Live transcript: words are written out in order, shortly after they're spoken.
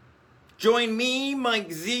Join me,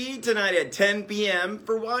 Mike Z, tonight at 10 p.m.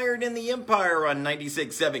 for Wired in the Empire on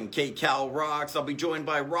 96.7 KCal Rocks. I'll be joined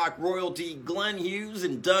by rock royalty Glenn Hughes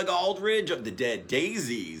and Doug Aldridge of the Dead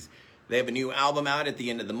Daisies. They have a new album out at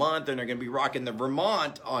the end of the month, and they're going to be rocking the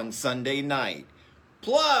Vermont on Sunday night.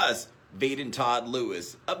 Plus, Vade and Todd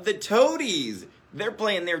Lewis of the Toadies. They're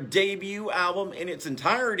playing their debut album in its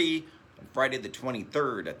entirety on Friday the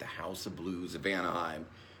 23rd at the House of Blues of Anaheim.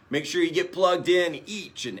 Make sure you get plugged in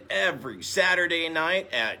each and every Saturday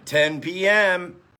night at 10 p.m.